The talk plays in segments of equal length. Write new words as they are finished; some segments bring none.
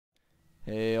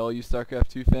Hey, all you StarCraft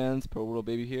 2 fans, Pearl World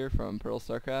Baby here from Pearl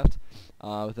StarCraft,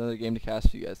 with another game to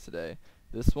cast for you guys today.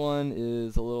 This one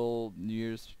is a little New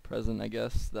Year's present, I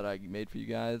guess, that I made for you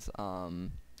guys.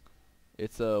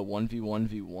 It's a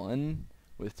 1v1v1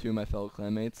 with two of my fellow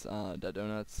clanmates,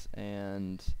 Donuts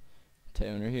and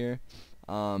Tayoner here.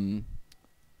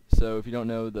 So if you don't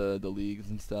know the leagues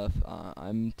and stuff,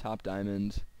 I'm top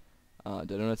diamond.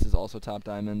 Donuts is also top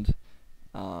diamond.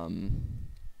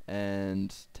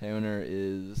 And Tayoner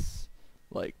is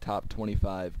like top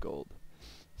 25 gold.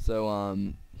 So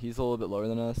he's a little bit lower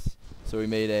than us. So we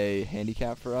made a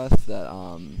handicap for us that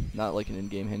not like an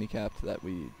in-game handicap that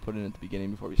we put in at the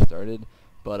beginning before we started,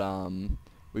 but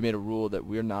we made a rule that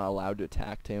we're not allowed to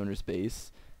attack Tayoner's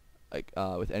base like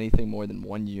with anything more than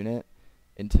one unit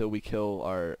until we kill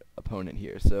our opponent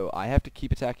here. So I have to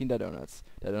keep attacking Donuts.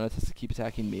 Donuts has to keep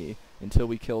attacking me until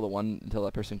we kill until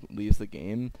that person leaves the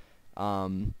game.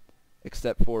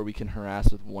 Except for we can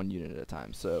harass with one unit at a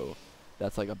time. So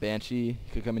that's like a Banshee.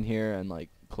 He could come in here and like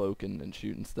cloak and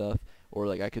shoot and stuff, or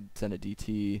like I could send a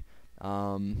DT, but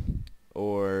I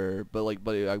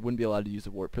wouldn't be allowed to use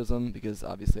a Warp Prism because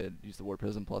obviously I'd use the Warp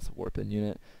Prism plus a Warp In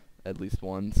unit, at least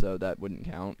one, so that wouldn't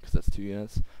count because that's 2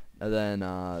 units. And then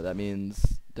that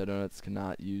means Donuts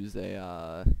cannot use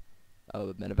a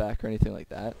medevac or anything like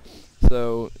that.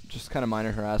 So just kind of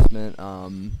minor harassment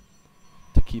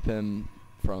to keep him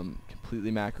from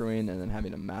completely macroing and then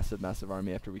having a massive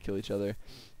army after we kill each other.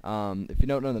 If you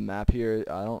don't know the map here,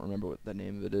 I don't remember what the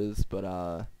name of it is,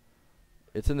 but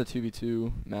it's in the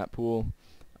 2v2 map pool.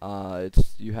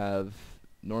 You have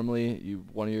normally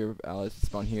one of your allies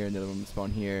spawn here and the other one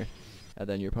spawn here, and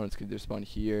then your opponents can either spawn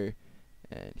here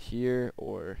and here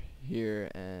or here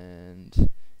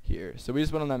and here. So we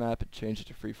just went on that map and changed it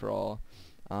to free for all,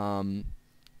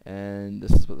 and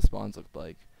this is what the spawns looked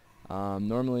like.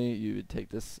 Normally you would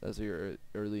take this as your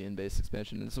early in-base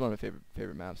expansion, and this is one of my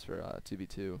favorite maps for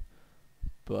 2v2,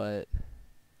 but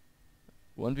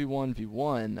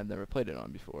 1v1v1 I've never played it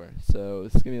on before, so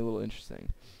this is going to be a little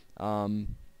interesting.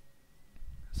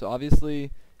 So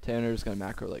obviously Tayoner's going to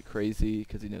macro like crazy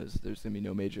because he knows there's going to be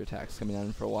no major attacks coming at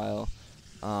him for a while.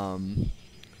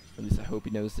 At least I hope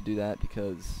he knows to do that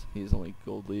because he's only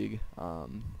Gold League.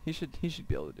 He should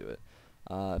be able to do it.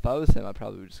 If I was him, I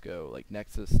probably would just go like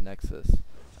Nexus, and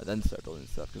then start building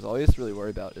stuff. Because all he has to really worry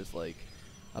about is like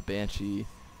a Banshee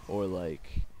or like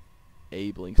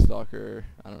a Blink Stalker.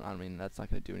 I mean, that's not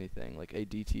going to do anything. Like a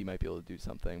DT might be able to do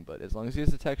something, but as long as he has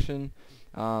detection,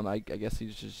 I guess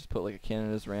he should just put like a cannon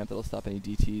in his ramp that'll stop any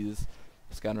DTs.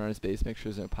 Scout around his base, make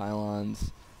sure there's no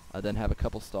pylons. Then have a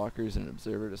couple Stalkers and an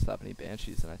Observer to stop any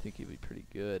Banshees, and I think he'd be pretty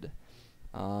good.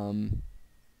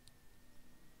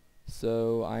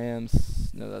 So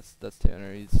that's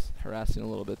Tayoner. He's harassing a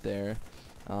little bit there.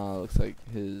 Looks like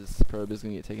his probe is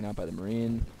going to get taken out by the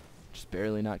Marine. Just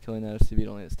barely not killing that SCV. It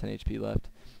only has 10 HP left.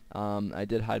 I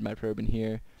did hide my probe in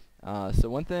here. So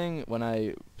one thing, when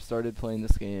I started playing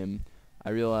this game, I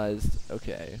realized,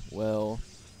 okay, well,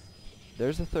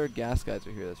 there's a third gas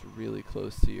geyser here that's really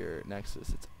close to your Nexus.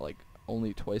 It's like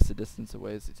only twice the distance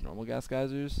away as these normal gas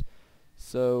geysers.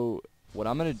 So what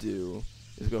I'm going to do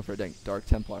is go for a Dark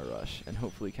Templar rush and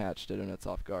hopefully catch Donuts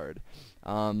off guard.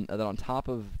 And then on top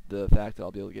of the fact that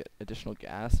I'll be able to get additional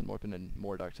gas and warp into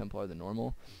more Dark Templar than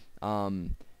normal,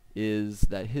 is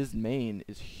that his main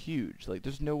is huge. Like,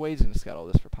 there's no way he's going to scout all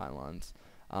this for pylons.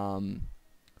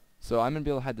 So I'm going to be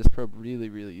able to hide this probe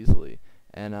really easily.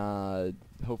 And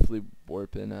hopefully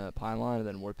warp in a pylon and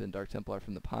then warp in Dark Templar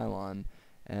from the pylon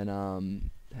and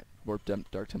warp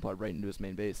Dark Templar right into his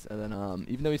main base. And then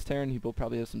even though he's Terran, he will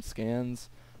probably have some scans.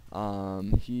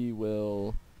 He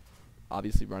will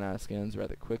obviously run out of scans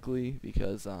rather quickly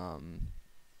because I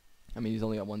mean, he's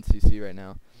only got 1 CC right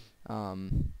now.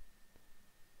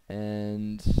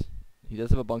 And he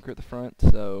does have a bunker at the front,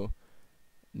 so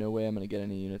no way I'm going to get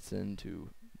any units in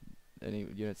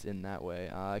that way.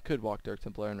 I could walk Dark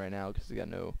Templar in right now because he got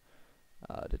no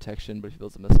detection, but if he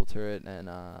builds a missile turret, and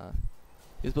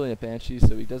he's building a Banshee,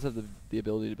 so he does have the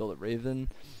ability to build a Raven,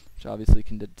 which obviously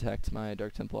can detect my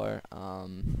Dark Templar.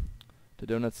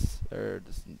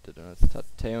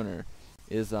 Tayoner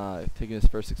is taking his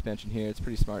first expansion here. It's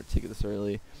pretty smart to take it this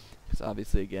early, because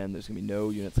obviously, again, there's going to be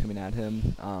no units coming at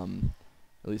him,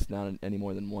 at least not any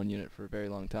more than 1 unit for a very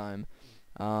long time.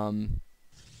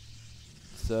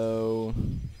 So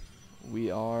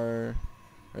we are,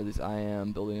 or at least I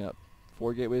am, building up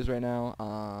 4 gateways right now.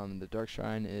 The Dark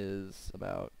Shrine is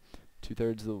about a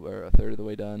third of the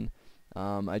way done.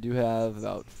 I do have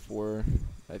about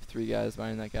I have 3 guys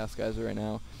mining that gas geyser right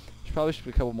now. Probably should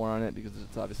put a couple more on it because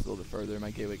it's obviously a little bit further.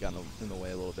 My gateway got in the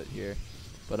way a little bit here.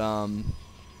 But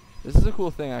This is a cool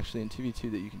thing actually in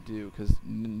 2v2 that you can do, because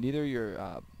neither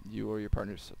you or your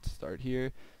partners start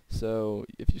here. So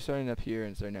if you're starting up here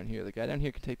and starting down here, the guy down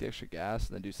here can take the extra gas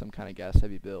and then do some kind of gas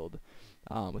heavy build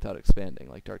without expanding,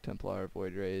 like Dark Templar,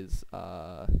 Void Rays,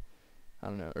 I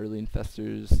don't know, early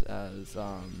infestors as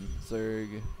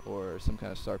Zerg, or some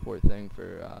kind of starport thing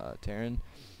for Terran.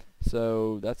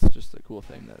 So that's just a cool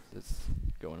thing that is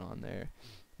going on there.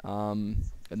 And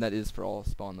that is for all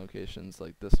spawn locations.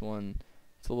 Like this one,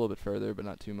 it's a little bit further, but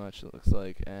not too much, it looks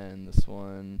like. And this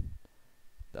one,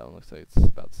 that one looks like it's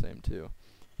about the same too.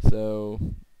 So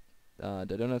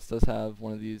Donuts does have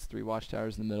one of these 3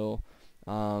 watchtowers in the middle.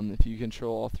 If you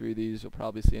control all 3 of these, you'll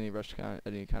probably see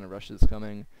any kind of rushes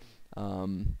coming.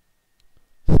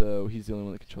 So he's the only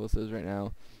one that controls those right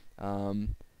now.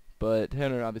 But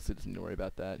Tanner obviously doesn't need to worry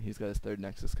about that. He's got his 3rd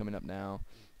Nexus coming up now.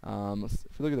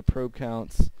 If we look at the probe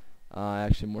counts, I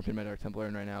actually am warping my Dark Templar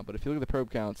in right now, but if you look at the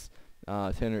probe counts,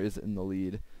 Tanner is in the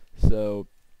lead. So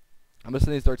I'm going to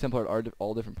send these Dark Templar at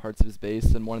all different parts of his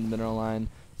base, send one in the mineral line,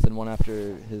 send one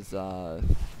after his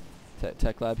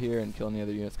tech lab here, and kill any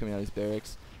other units coming out of these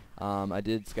barracks. I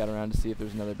did scout around to see if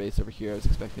there's another base over here. I was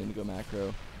expecting him to go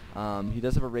macro. He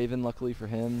does have a Raven, luckily for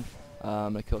him.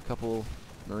 I'm going to kill a couple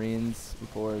Marines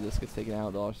before this gets taken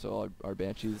out. They'll also are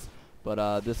Banshees.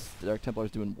 But this Dark Templar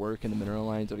is doing work in the mineral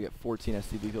line. So we get 14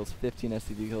 SCV kills, 15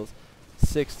 SCV kills,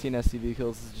 16 SCV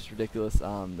kills. This is just ridiculous.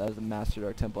 That is a master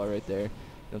Dark Templar right there. You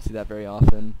don't see that very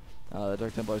often. The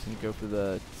Dark Templar is going to go for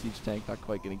the siege tank. Not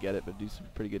quite going to get it, but do some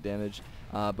pretty good damage.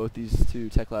 Both these 2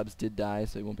 tech labs did die,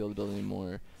 so he won't be able to build any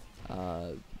more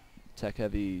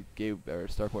tech-heavy or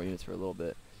starport units for a little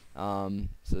bit. So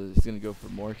he's going to go for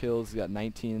more kills. He's got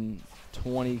 19,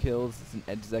 20 kills. It's an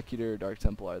Executor Dark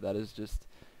Templar. That is just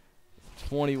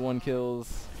 21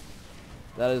 kills.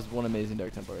 That is one amazing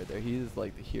Dark Templar right there. He's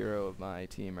like the hero of my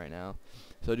team right now.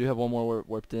 So I do have one more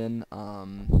warped in. If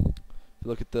you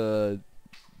look at the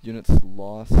units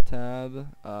lost tab,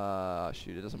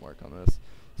 shoot, it doesn't work on this.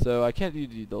 So I can't do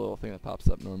the little thing that pops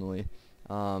up normally,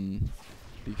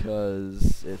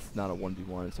 because it's not a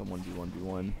 1v1, it's a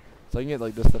 1v1v1. So I can get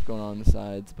like this stuff going on the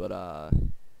sides, but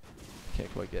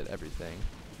can't quite get everything.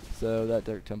 So that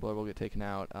Dark Templar will get taken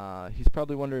out. He's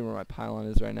probably wondering where my pylon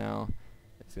is right now.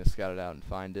 It's going to scout it out and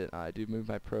find it. I do move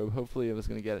my probe. Hopefully I was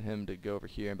going to get him to go over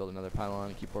here and build another pylon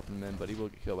and keep warping him in, but he will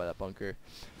get killed by that bunker.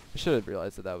 I should have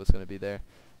realized that that was going to be there.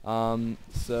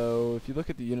 So if you look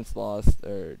at the units lost,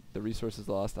 or the resources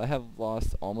lost, I have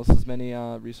lost almost as many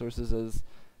resources as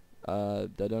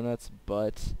the Donuts,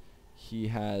 but he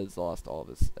has lost all of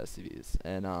his SCVs.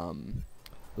 And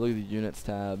look at the units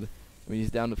tab. I mean,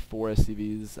 he's down to 4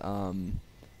 SCVs.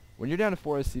 When you're down to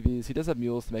 4 SCVs, he does have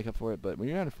mules to make up for it, but when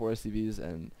you're down to 4 SCVs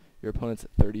and your opponent's at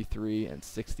 33 and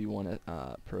 61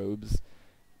 probes,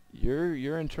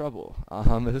 you're in trouble. It's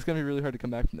going to be really hard to come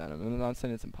back from that. I'm not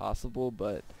saying it's impossible,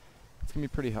 but it's going to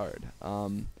be pretty hard.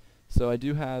 So I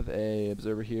do have a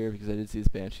observer here because I did see his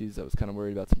Banshees. I was kind of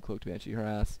worried about some cloaked Banshee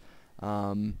harass.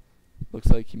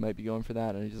 Looks like he might be going for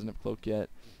that, and he doesn't have cloak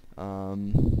yet.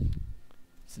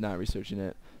 He's not researching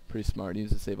it. Pretty smart. He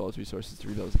needs to save all his resources to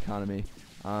rebuild his economy.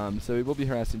 So he will be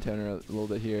harassing Toner a little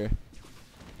bit here.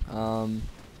 No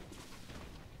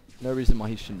reason why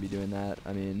he shouldn't be doing that.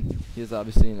 I mean, he is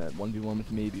obviously in a 1v1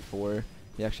 with me before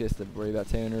he actually has to worry about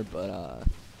Toner, but if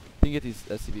he can get these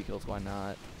SCV kills, why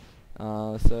not?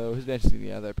 So his Banshee's going to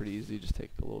get out of there pretty easy, just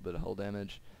take a little bit of hull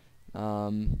damage.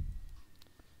 So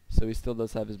he still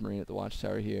does have his Marine at the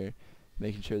watchtower here,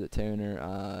 making sure that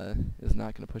Toner is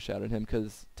not going to push out at him,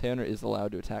 because Toner is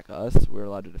allowed to attack us. We're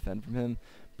allowed to defend from him,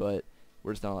 but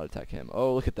we're just not allowed to attack him.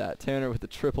 Oh, look at that. Toner with the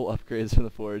triple upgrades from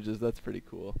the forges. That's pretty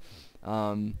cool.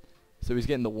 So he's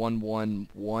getting the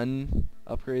 1-1-1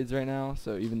 upgrades right now,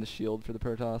 so even the shield for the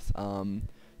Protoss.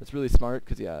 That's really smart,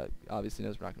 because, yeah, obviously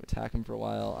knows we're not going to attack him for a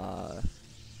while.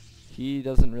 He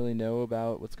doesn't really know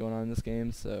about what's going on in this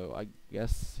game, so I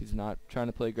guess he's not trying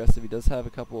to play aggressive. He does have a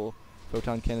couple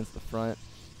photon cannons at the front.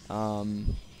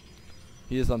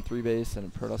 He is on 3 base, and a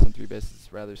Protoss on 3 base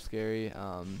is rather scary.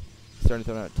 Starting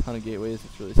to throw out a ton of gateways.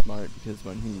 It's really smart, because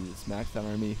when his maxed out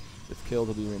army gets killed,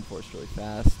 he'll be reinforced really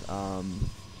fast.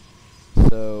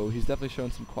 So he's definitely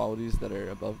showing some qualities that are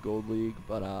above Gold League,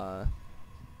 but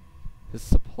his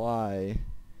supply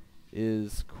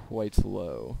is quite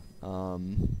low.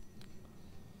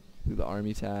 Through the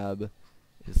army tab,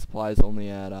 his supply is only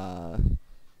at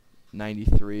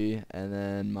 93, and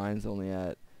then mine's only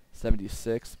at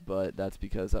 76, but that's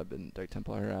because I've been Dark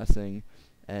Templar harassing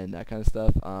and that kind of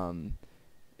stuff.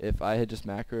 If I had just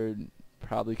macroed,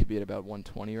 probably could be at about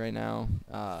 120 right now.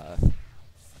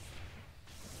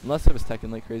 Unless I was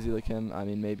teching like crazy like him. I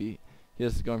mean, maybe he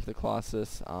is going for the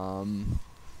Colossus.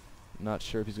 Not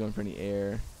sure if he's going for any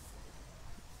air.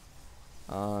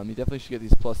 He definitely should get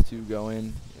these +2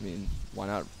 going. I mean, why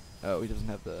not? Oh, he doesn't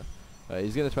have the...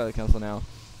 he's going to try the Council now.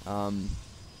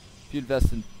 If you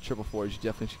invest in triple fours, you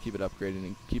definitely should keep it upgraded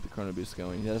and keep the Chrono Boost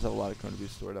going. He does have a lot of Chrono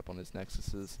Boost stored up on his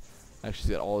Nexuses. Actually,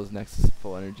 he's got all his Nexus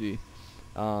full energy.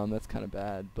 That's kind of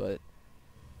bad, but...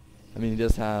 I mean, he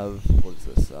does have... What is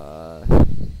this?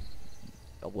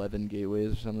 11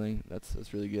 gateways or something.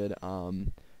 That's really good.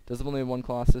 Does have only one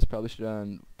Colossus. Probably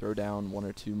should throw down one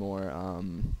or two more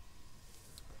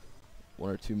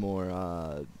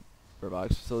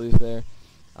robotics facilities there.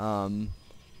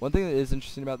 One thing that is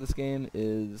interesting about this game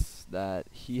is that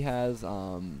he has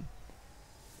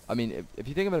I mean, if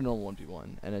you think about a normal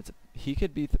 1v1, and he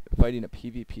could be fighting a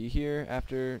PvP here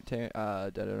after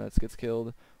Donuts gets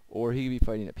killed, or he could be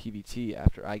fighting a PvT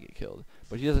after I get killed,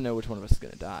 but he doesn't know which one of us is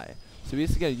going to die. So he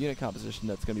has to get a unit composition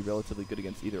that's going to be relatively good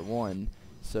against either one,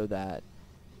 so that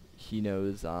he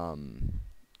knows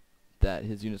that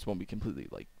his units won't be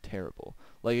completely terrible.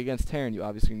 Like against Terran, you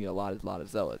obviously need a lot of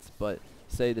Zealots, but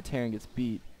say the Terran gets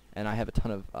beat and I have a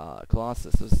ton of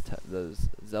Colossus, those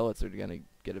Zealots are going to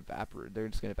get evaporated. They're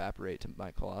just going to evaporate to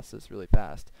my Colossus really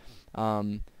fast.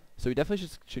 So we definitely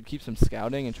should keep some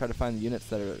scouting and try to find the units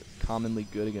that are commonly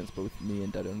good against both me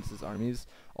and Dedonis' armies.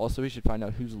 Also, he should find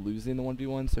out who's losing the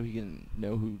 1v1 so he can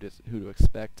know who to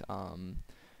expect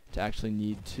to actually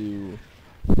need to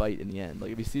fight in the end.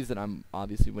 Like if he sees that I'm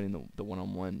obviously winning the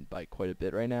one-on-one by quite a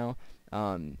bit right now,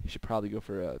 he should probably go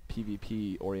for a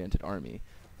PvP-oriented army.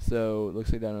 So it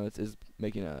looks like Dedonis is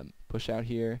making a push out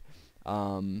here.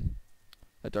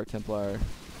 A Dark Templar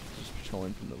just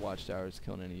patrolling from the watchtowers,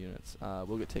 killing any units.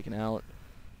 Will get taken out.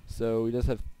 So he does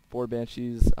have 4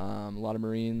 Banshees, a lot of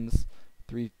Marines,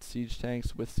 3 siege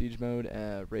tanks with siege mode,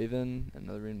 Raven,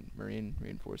 another Marine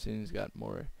reinforcing. He's got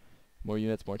more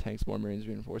units, more tanks, more Marines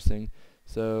reinforcing.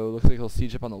 So looks like he'll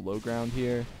siege up on the low ground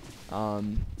here.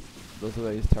 Looks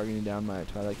like he's targeting down my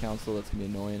Twilight Council. That's gonna be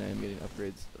annoying. I am getting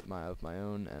upgrades of my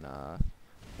own, and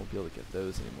won't be able to get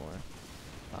those anymore.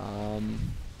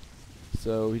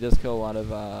 So he does kill a lot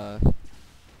of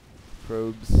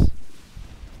probes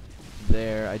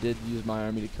there. I did use my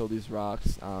army to kill these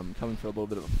rocks, coming for a little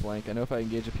bit of a flank. I know if I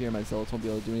engage up here, my Zealots won't be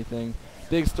able to do anything.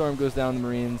 Big storm goes down the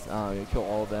Marines. Gonna kill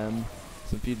all of them.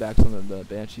 Some feedbacks on the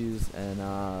Banshees,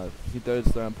 and he does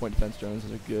throw on point defense drones.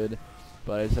 Those are good,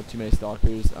 but I just have too many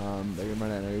Stalkers. They're gonna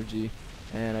run out of energy,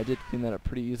 and I did clean that up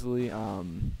pretty easily.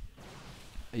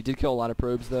 He did kill a lot of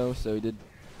probes though, so he did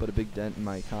put a big dent in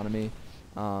my economy.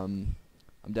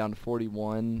 I'm down to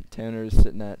 41. Tanner's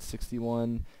sitting at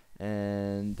 61,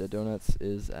 and the Donuts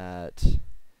is at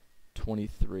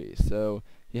 23. So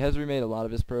he has remade a lot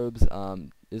of his probes.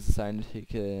 Is deciding to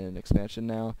take an expansion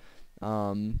now.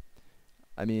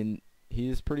 I mean,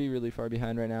 he's really far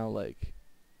behind right now. Like,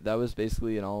 that was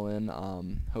basically an all-in,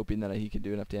 hoping that he could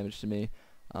do enough damage to me.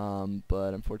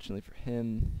 But unfortunately for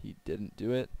him, he didn't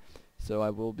do it. So I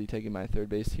will be taking my 3rd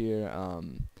base here.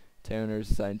 Tanner's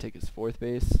deciding to take his 4th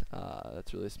base.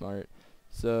 That's really smart.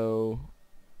 So,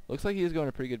 looks like he's going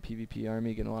a pretty good PvP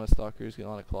army, getting a lot of Stalkers, getting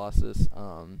a lot of Colossus.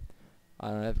 I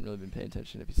haven't really been paying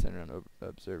attention. If he's sending around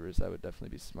observers, that would definitely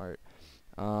be smart.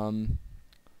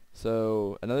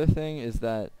 So another thing is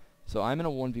that, so I'm in a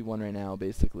 1v1 right now,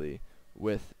 basically,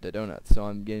 with the Donuts. So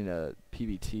I'm getting a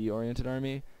PvT-oriented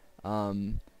army.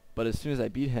 But as soon as I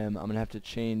beat him, I'm going to have to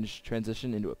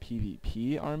transition into a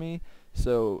PvP army.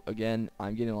 So again,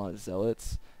 I'm getting a lot of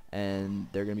Zealots, and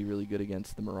they're going to be really good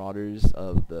against the Marauders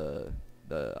of the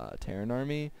Terran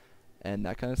army, and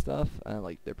that kind of stuff.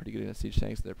 They're pretty good against siege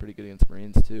tanks. They're pretty good against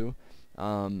Marines too.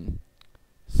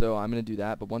 So I'm going to do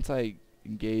that. But once I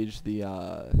engage the,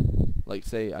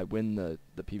 say I win the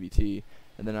PvT,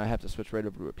 and then I have to switch right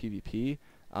over to a PvP,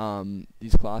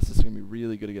 these Colossus are going to be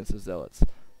really good against the Zealots.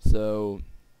 So,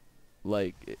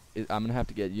 I'm going to have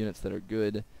to get units that are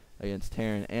good against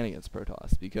Terran and against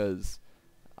Protoss, because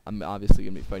I'm obviously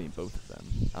going to be fighting both of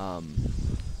them.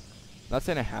 Not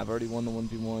saying I have already won the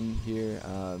 1v1 here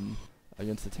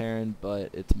against the Terran, but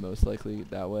it's most likely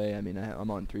that way. I mean, I'm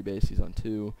on 3 base, he's on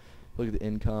 2. Look at the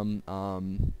income.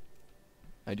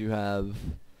 I do have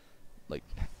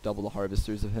double the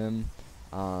harvesters of him,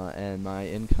 and my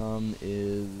income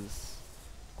is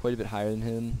quite a bit higher than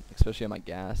him, especially on my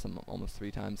gas. I'm almost 3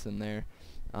 times in there.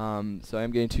 So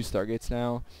I'm getting 2 Stargates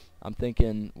now. I'm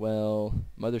thinking, well,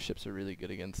 motherships are really good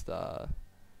against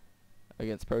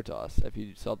Protoss. If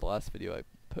you saw the last video I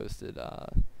posted,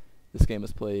 this game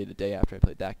was played a day after I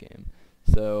played that game.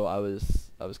 So I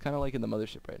was kind of liking the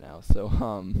mothership right now. So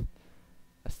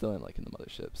I still am liking the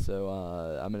mothership. So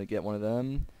I'm gonna get one of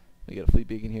them. I'm gonna get a fleet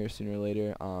beacon here sooner or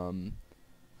later. I'm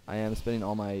I am spending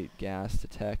all my gas to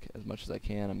tech as much as I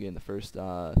can. I'm getting the first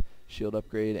shield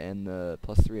upgrade and the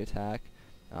 +3 attack.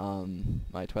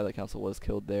 My Twilight Council was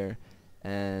killed there,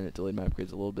 and it delayed my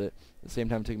upgrades a little bit. At the same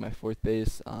time, I'm taking my 4th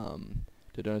base.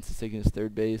 Donuts is taking his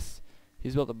 3rd base.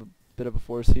 He's built up a bit of a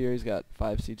force here. He's got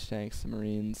 5 siege tanks, some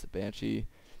Marines, a Banshee.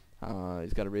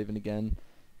 He's got a Raven again.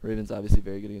 Raven's obviously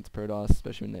very good against Protoss,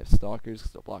 especially when they have Stalkers,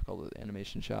 because they'll block all the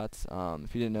animation shots.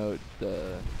 If you didn't know,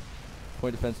 the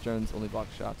point defense drones only block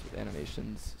shots with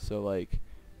animations. So like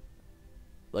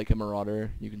a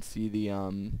Marauder, you can see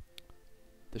the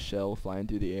shell flying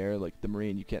through the air. Like the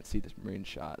Marine, you can't see the Marine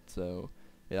shot, so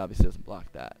it obviously doesn't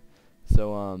block that.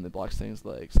 So it blocks things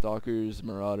like Stalkers,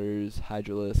 Marauders,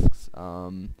 Hydralisks.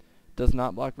 Does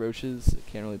not block Roaches. It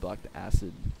can't really block the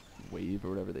acid wave or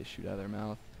whatever they shoot out of their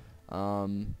mouth.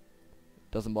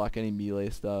 Doesn't block any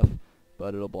melee stuff,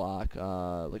 but it'll block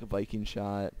like a Viking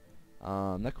shot.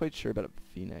 Not quite sure about a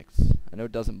Phoenix. I know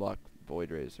it doesn't block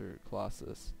Void Rays or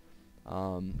Colossus,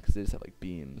 because they just have like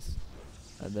beams.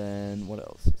 And then what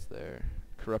else is there?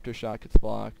 Corruptor shot gets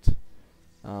blocked.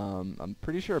 I'm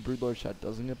pretty sure a Broodlord shot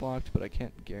doesn't get blocked, but I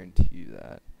can't guarantee you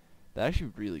that. That's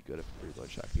actually really good if a Broodlord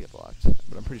shot can get blocked,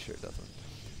 but I'm pretty sure it doesn't.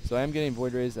 So I am getting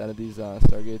Void Rays out of these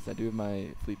Stargates. I do have my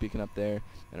Fleet Beacon up there,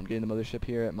 and I'm getting the Mothership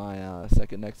here at my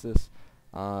 2nd Nexus.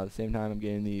 At the same time, I'm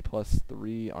getting the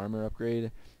 +3 armor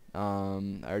upgrade. I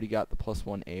already got the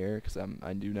 +1 air, because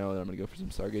I do know that I'm going to go for some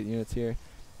Stargate units here.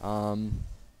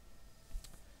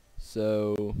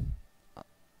 So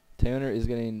Taoner is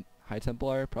getting High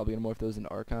Templar, probably going to morph those into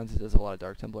Archons. He does a lot of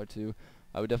Dark Templar too.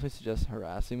 I would definitely suggest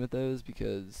harassing with those,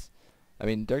 because I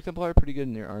mean, Dark Templar are pretty good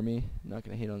in your army. I'm not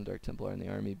going to hate on the Dark Templar in the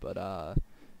army, but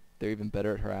they're even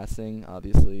better at harassing.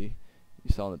 Obviously,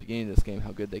 you saw in the beginning of this game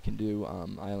how good they can do.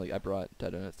 I brought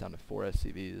Dead Donuts down to 4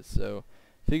 SCVs, so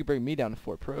if he could bring me down to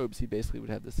 4 probes, he basically would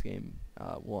have this game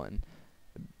won.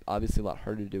 Obviously, a lot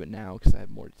harder to do it now because I have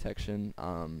more detection,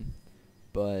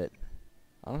 but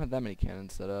I don't have that many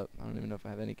cannons set up. I don't even know if I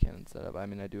have any cannons set up. I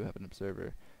mean, I do have an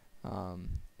observer.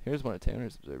 Here's one of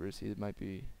Taoner's observers. He might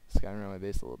be scouting around my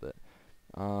base a little bit.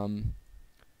 So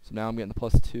now I'm getting the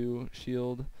 +2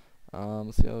 shield.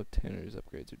 Let's see how Tanner's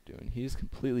upgrades are doing. He's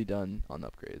completely done on the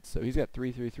upgrades. So he's got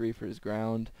 333 for his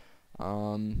ground.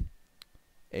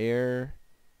 Air,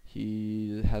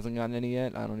 he hasn't gotten any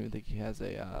yet. I don't even think he has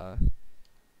a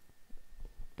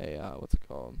what's it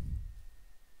called?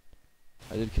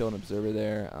 I did kill an observer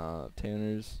there,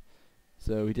 Tanner's.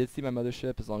 So he did see my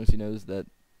mothership, as long as he knows that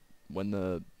when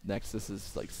the Nexus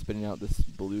is like spitting out this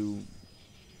blue,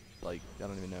 like, I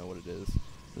don't even know what it is,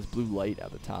 this blue light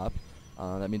at the top,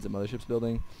 that means the mothership's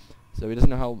building. So he doesn't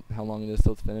know how long it is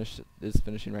till it's finished. It is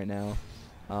finishing right now.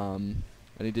 And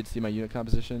he did see my unit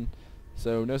composition.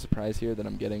 So no surprise here that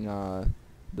I'm getting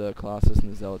the Colossus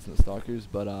and the Zealots and the Stalkers,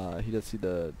 but he does see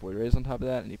the Void Rays on top of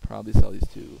that, and he probably saw these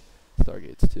 2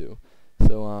 Stargates too.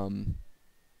 So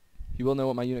he will know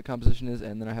what my unit composition is,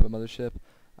 and then I have a mothership.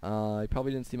 He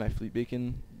probably didn't see my Fleet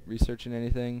Beacon researching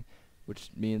anything, which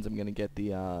means I'm gonna get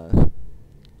the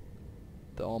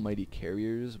Almighty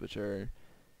Carriers, which are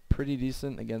pretty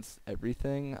decent against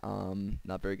everything.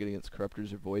 Not very good against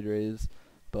Corruptors or Void Rays,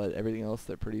 but everything else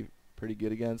they're pretty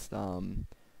good against.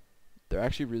 They're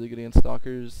actually really good against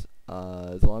Stalkers,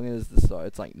 as long as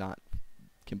it's like not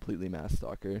completely mass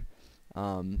Stalker.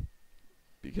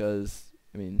 Because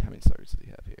I mean, how many Stalkers does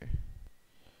he have here?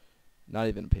 Not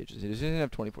even pages. He doesn't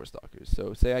have 24 Stalkers.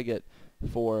 So say I get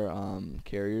 4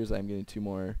 carriers, I'm getting 2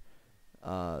 more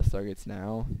Stargates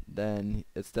now, then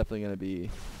it's definitely going to be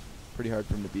pretty hard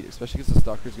for him to beat, especially because the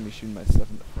Stalker's going to be shooting my stuff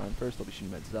in the front first. They'll be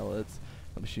shooting my Zealots,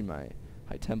 they'll be shooting my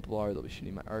High Templar, they'll be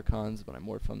shooting my Archons. When I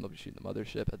morph them, they'll be shooting the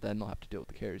Mothership, and then they'll have to deal with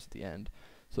the carriers at the end.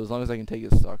 So as long as I can take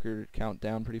his Stalker count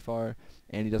down pretty far,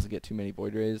 and he doesn't get too many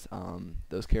Void Rays,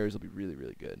 those carriers will be really,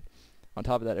 really good. On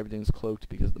top of that, everything's cloaked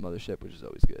because of the Mothership, which is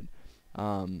always good.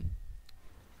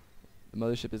 The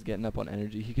Mothership is getting up on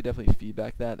energy. He could definitely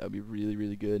feedback that. That would be really,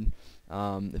 really good.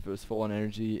 If it was full on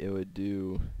energy, it would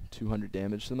do 200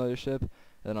 damage to the Mothership. And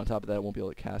then on top of that, it won't be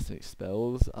able to cast any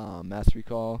spells. Mass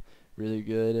Recall, really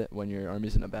good when your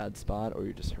army's in a bad spot or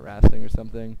you're just harassing or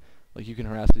something. Like, you can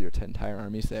harass with your entire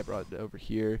army. Say I brought it over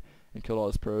here and killed all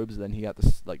his probes, then he got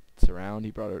this like surround.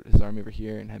 He brought his army over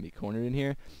here and had me cornered in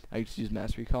here. I could just use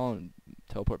Mass Recall and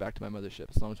teleport back to my Mothership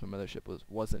as long as my Mothership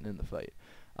wasn't in the fight.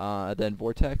 Then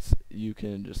Vortex, you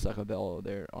can just suck up all of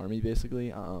their army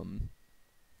basically, and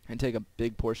take a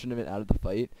big portion of it out of the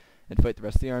fight and fight the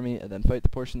rest of the army, and then fight the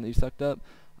portion that you sucked up.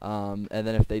 And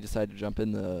then if they decide to jump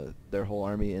in their whole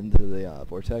army into the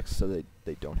Vortex, so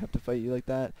they don't have to fight you like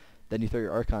that, then you throw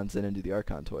your Archons in and do the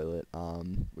Archon toilet,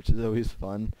 which is always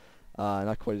fun.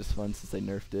 Not quite as fun since they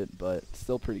nerfed it, but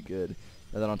still pretty good.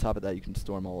 And then on top of that, you can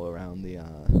storm all around the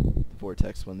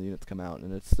vortex when the units come out,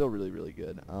 and it's still really, really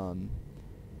good.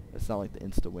 It's not like the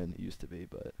insta-win it used to be,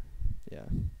 but yeah.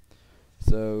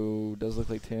 So, does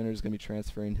look like Tanner's going to be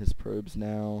transferring his probes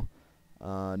now.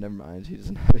 Never mind, he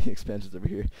doesn't have any expansions over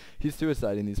here. He's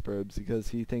suiciding these probes because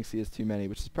he thinks he has too many,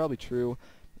 which is probably true.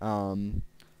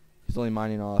 He's only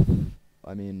mining off,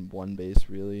 I mean, one base,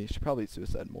 really. He should probably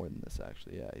suicide more than this,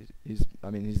 actually. Yeah, he's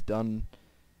done.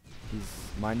 He's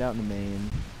mined out in the main,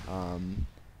 and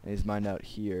he's mined out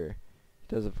here.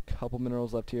 He does have a couple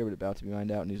minerals left here, but about to be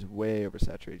mined out, and he's way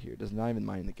oversaturated here. Does not even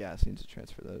mine the gas. He needs to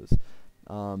transfer those.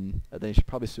 And then he should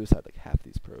probably suicide like half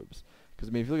these probes. Because,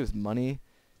 I mean, if you look at his money,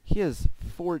 he has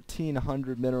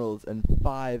 1,400 minerals and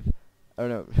 5... Oh,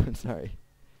 no, sorry.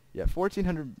 Yeah,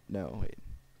 1,400... No, wait.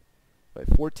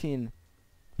 14,000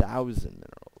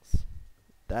 minerals.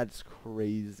 That's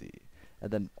crazy.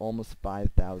 And then almost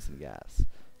 5,000 gas.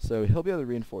 So he'll be able to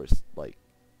reinforce, like,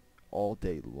 all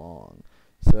day long.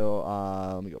 So,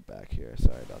 let me go back here.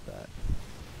 Sorry about that.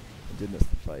 I did miss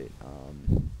the fight.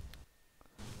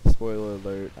 Spoiler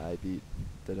alert, I beat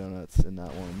the donuts in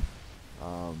that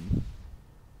one.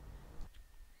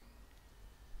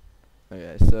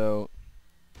 Okay, so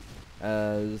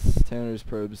as Tanner's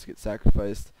probes get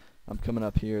sacrificed, I'm coming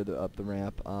up here, up the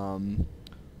ramp,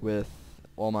 with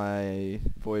all my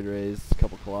Void Rays, a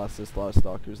couple Colossus, a lot of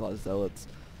Stalkers, a lot of Zealots,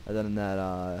 and then in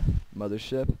that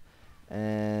mothership.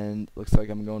 And looks like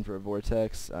I'm going for a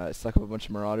Vortex. I stuck up a bunch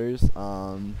of Marauders.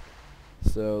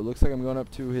 So it looks like I'm going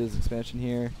up to his expansion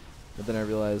here, but then I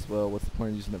realized, well, what's the point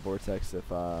of using the Vortex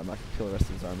if I'm not going to kill the rest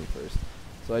of his army first?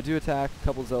 So I do attack, a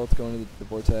couple Zealots going to the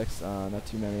Vortex, not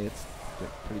too many, it's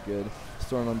pretty good.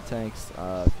 Storm on the tanks,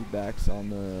 feedbacks on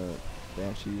the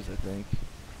Banshees, I think.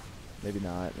 Maybe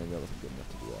not, maybe I wasn't good enough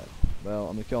to do that. Well,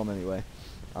 I'm going to kill him anyway.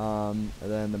 And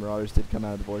then the Marauders did come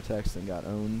out of the Vortex and got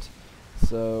owned.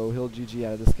 So he'll GG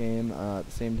out of this game. At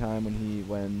the same time,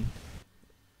 when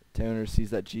Tanner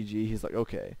sees that GG, he's like,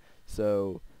 okay,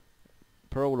 so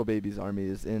Pearl Little Baby's army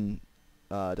is in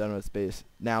down at space.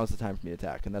 Now is the time for me to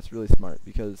attack, and that's really smart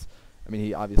because, I mean,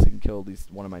 he obviously can kill at least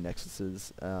one of my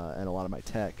Nexuses and a lot of my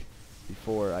tech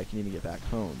before I can even get back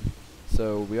home.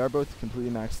 So we are both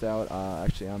completely maxed out.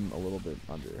 Actually, I'm a little bit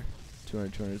under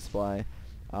 200 supply,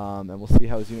 and we'll see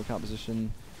how his unit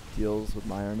composition deals with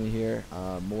my army here.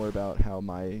 More about how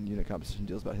my unit composition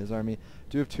deals about his army.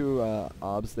 Do have two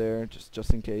obs there,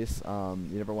 just in case. You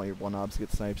never want your one obs to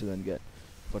get sniped and then get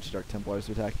a bunch of Dark Templars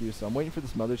to attack you. So I'm waiting for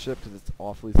this mothership because it's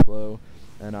awfully slow,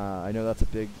 and I know that's a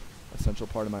big essential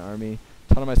part of my army.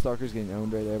 A ton of my Stalkers getting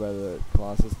owned right there by the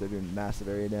Colossus. They're doing massive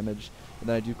area damage. And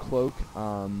then I do Cloak,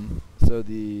 so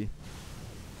the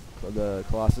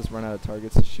Colossus run out of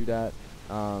targets to shoot at.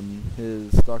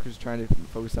 His Stalker's trying to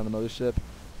focus on the mothership,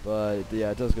 but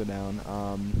yeah, it does go down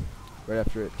right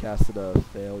after it casted a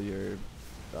failure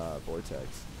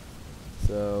Vortex.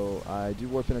 So I do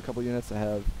warp in a couple units. I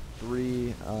have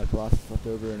 3 Colossus left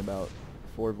over and about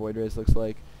 4 Void Rays, looks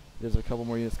like. There's a couple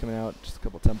more units coming out, just a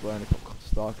couple Templar and a couple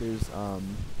Stalkers.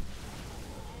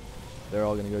 They're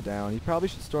all going to go down. He probably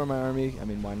should storm my army. I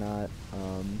mean, why not?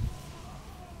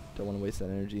 Don't want to waste that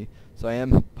energy. So I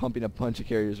am pumping a bunch of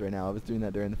carriers right now. I was doing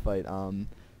that during the fight.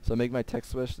 So I make my tech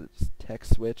switch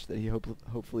that he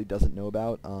hopefully doesn't know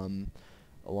about.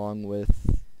 Along with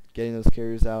getting those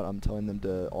carriers out, I'm telling them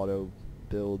to auto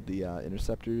build the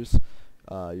interceptors.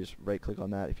 You just right click on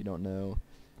that if you don't know.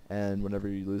 And whenever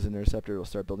you lose an interceptor, it'll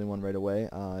start building one right away.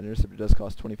 An interceptor does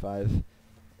cost 25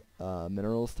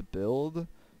 minerals to build,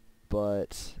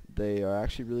 but they are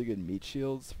actually really good meat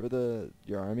shields for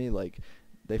your army. Like,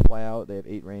 they fly out, they have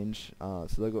 8 range, so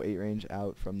they'll go 8 range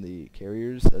out from the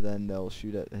carriers, and then they'll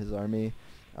shoot at his army.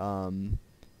 And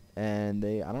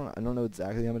I don't know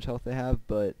exactly how much health they have,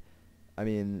 but I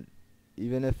mean,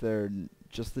 even if they're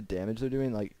just the damage they're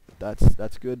doing, like,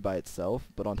 that's good by itself,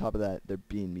 but on top of that, they're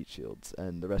being meat shields,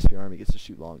 and the rest of your army gets to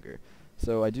shoot longer.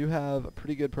 So I do have a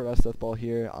pretty good Protoss Death Ball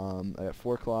here. I got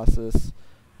 4 Colossus,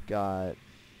 got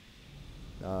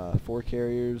 4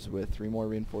 carriers with 3 more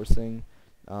reinforcing.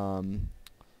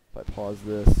 If I pause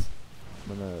this,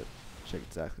 I'm gonna check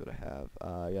exactly what I have.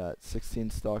 I got 16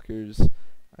 Stalkers,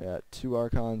 I got 2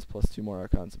 Archons plus 2 more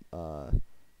Archons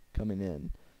coming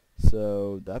in.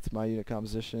 So that's my unit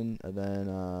composition, and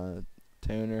then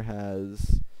Tanner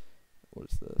has, what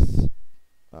is this?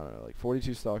 I don't know, like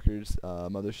 42 Stalkers,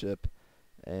 mothership,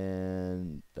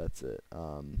 and that's it.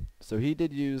 So he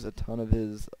did use a ton of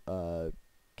his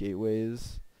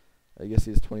gateways. I guess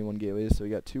he has 21 gateways, so he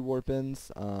got 2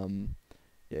 warp-ins.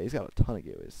 Yeah, he's got a ton of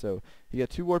gateways. So he got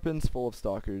 2 warp-ins full of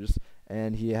Stalkers,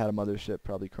 and he had a mothership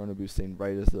probably chrono boosting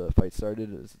right as the fight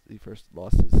started, as he first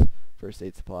lost his first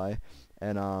 8 supply,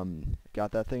 and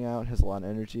got that thing out. Has a lot of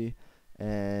energy,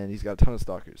 and he's got a ton of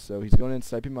stalkers. So he's going in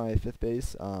sniping my 5th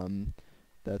base.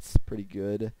 That's pretty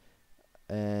good,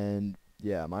 and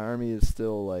yeah, my army is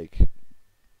still like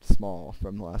small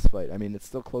from the last fight. I mean, it's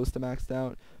still close to maxed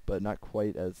out, but not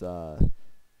quite as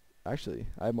actually,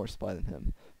 I have more supply than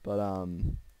him, but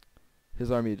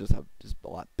his army just a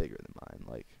lot bigger than mine.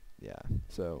 Like, yeah.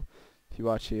 So if you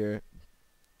watch here,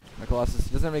 my Colossus,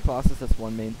 he doesn't have any Colossus. That's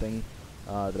one main thing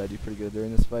that I do pretty good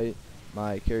during this fight.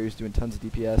 My carrier's doing tons of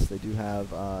DPS. They do have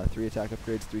 3 attack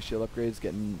upgrades, 3 shield upgrades,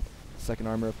 getting 2nd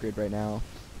armor upgrade right now.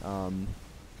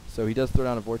 So he does throw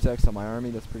down a vortex on my army.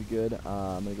 That's pretty good.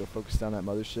 I'm going to go focus down that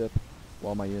mothership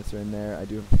while my units are in there. I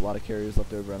do have a lot of carriers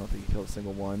left over. I don't think he killed a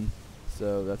single one.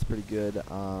 So that's pretty good.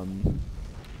 And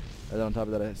then on top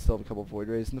of that, I still have a couple Void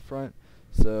Rays in the front.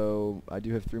 So I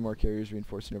do have 3 more carriers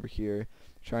reinforcing over here.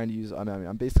 Trying to use, I mean,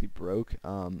 I'm basically broke.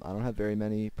 I don't have very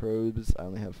many probes. I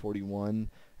only have 41, and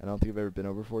I don't think I've ever been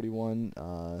over 41.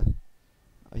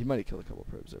 He might have killed a couple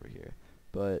probes over here,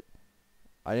 but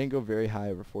I didn't go very high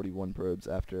over 41 probes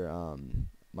after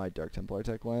my Dark Templar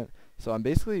tech went. So I'm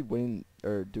basically winning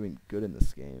or doing good in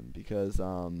this game because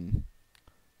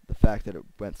the fact that it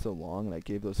went so long, and I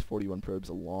gave those 41 probes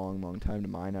a long time to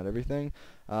mine out everything.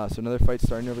 So another fight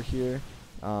starting over here.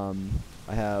 I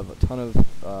have a ton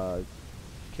of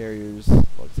carriers.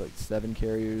 Looks like 7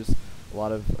 carriers. A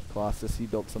lot of Colossus. He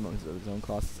built some of his own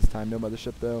Colossus this time. No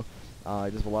mothership though.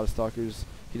 He does have a lot of stalkers.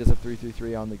 He does have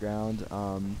 333 on the ground.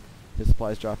 His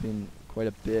supply is dropping quite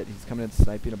a bit. He's coming in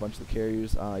sniping a bunch of the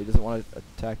carriers. He doesn't want to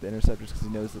attack the interceptors because he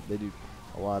knows that they do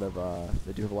have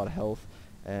a lot of health,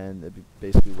 and it'd be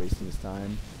basically wasting his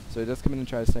time. So he does come in and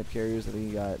try to snipe carriers. I think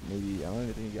he got maybe, I don't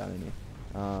even think he got any.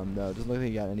 No, it doesn't look like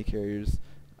he got any carriers.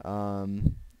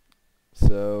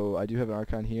 So I do have an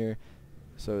Archon here.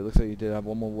 So it looks like he did have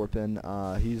one more warp in.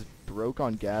 He's broke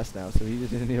on gas now, so he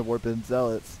just didn't need to warp in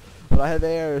Zealots. But I have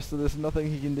air, so there's nothing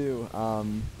he can do.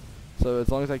 So as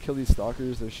long as I kill these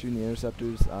stalkers, they're shooting the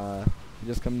interceptors. He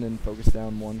just coming in, focus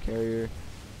down 1 carrier.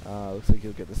 Looks like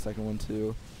he'll get the 2nd one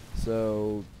too.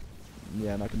 So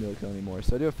yeah, not gonna be able to kill anymore.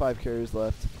 So I do have 5 carriers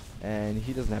left, and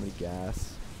he doesn't have any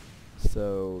gas.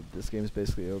 So this game is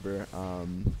basically over.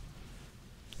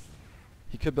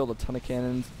 He could build a ton of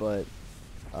cannons, but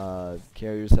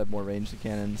carriers have more range than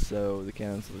cannons, so the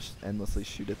cannons will just endlessly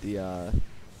shoot at the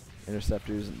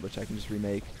interceptors, which I can just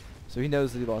remake. So he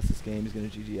knows that he lost this game. He's going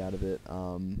to GG out of it.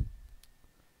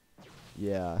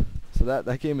 Yeah, so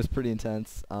that game was pretty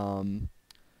intense.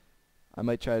 I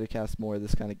might try to cast more of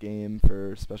this kind of game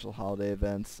for special holiday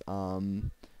events.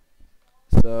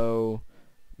 So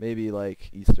maybe like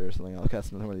Easter or something. I'll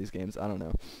cast another one of these games. I don't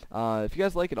know. If you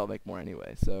guys like it, I'll make more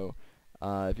anyway. So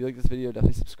if you like this video,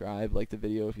 definitely subscribe. Like the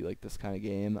video if you like this kind of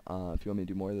game. If you want me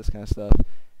to do more of this kind of stuff.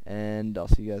 And I'll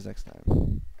see you guys next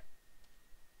time.